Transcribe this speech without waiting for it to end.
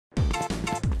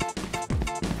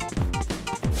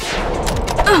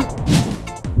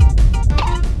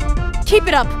Keep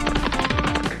it up.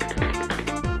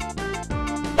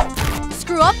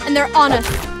 Screw up and they're on us.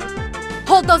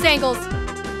 Hold those angles.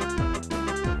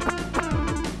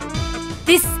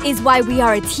 This is why we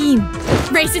are a team.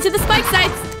 Race it to the spike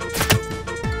sites.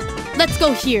 Let's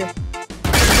go here.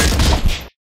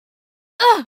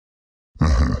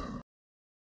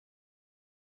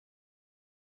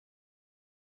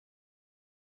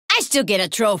 I still get a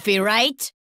trophy,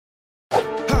 right? Come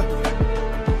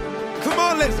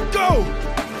on, let's go!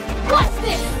 What's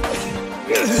this?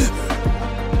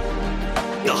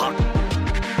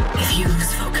 If you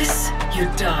lose focus, you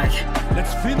die.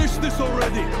 Let's finish this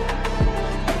already!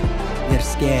 They're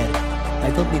scared. I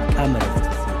don't need cameras to see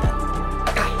that.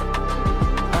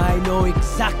 I know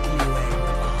exactly where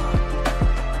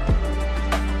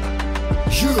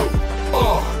You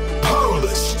are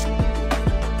powerless!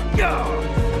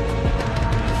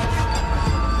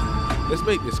 Let's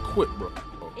make this quick, bro.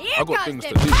 Here I got comes things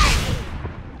the to do.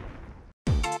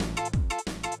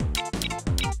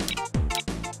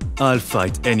 I'll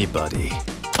fight anybody.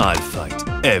 I'll fight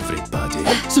everybody.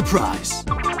 Surprise!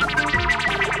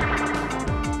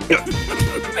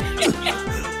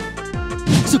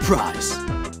 Surprise!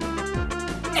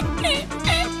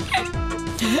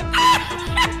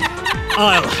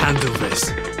 I'll handle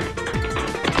this.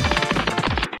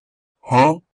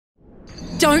 Huh?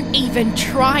 Don't even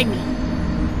try me.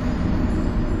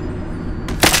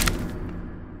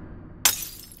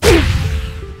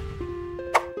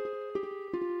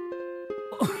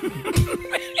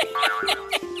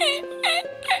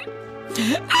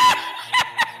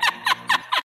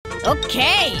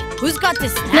 Okay, who's got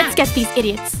this snack? Let's get these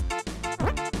idiots.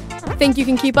 Think you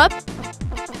can keep up?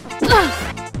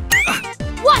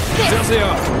 What's this?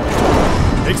 Tertiaire!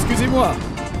 Excusez-moi!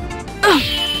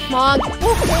 Come on.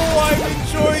 Oh, I'm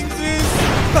enjoying this!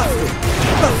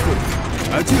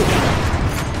 Adieu!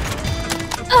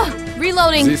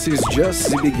 Reloading. This is just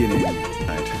the beginning.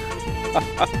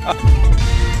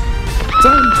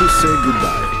 Time to say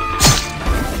goodbye.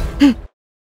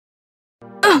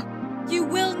 You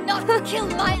will not kill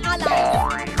my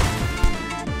ally!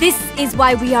 This is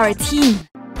why we are a team.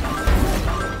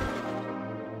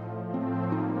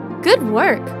 Good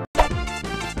work.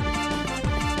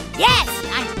 Yes,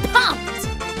 I'm pumped!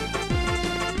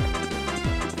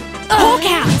 Hulk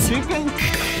out!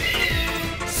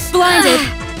 Blinded.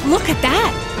 Look at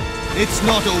that. It's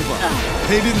not over.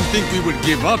 They didn't think we would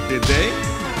give up, did they?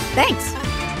 Thanks.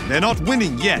 They're not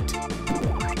winning yet.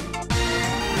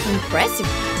 Impressive.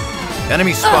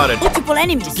 Enemy spotted. Multiple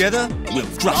enemies. Together, we'll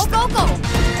crush Go, go, go!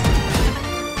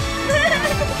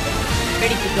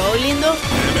 Ready to go, Lindo? them.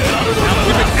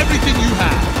 Give it everything you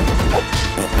have.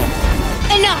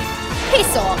 Enough!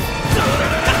 Piss off!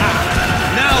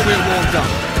 Now we're warmed up.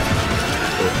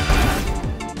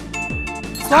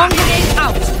 Storm grenade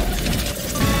out!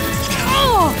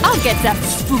 Oh, I'll get that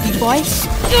spooky boy.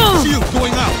 Shield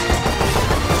going out.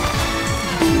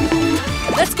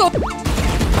 Let's go.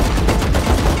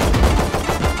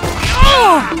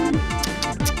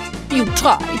 You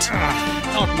tried.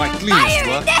 Not my Fire cleanest in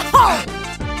work. the hole!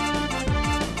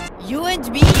 You and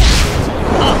me?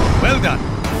 Well done.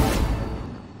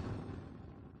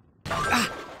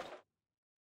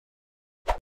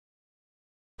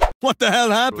 What the hell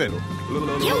happened?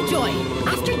 Killjoy!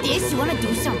 After this, you wanna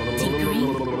do some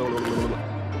tinkering?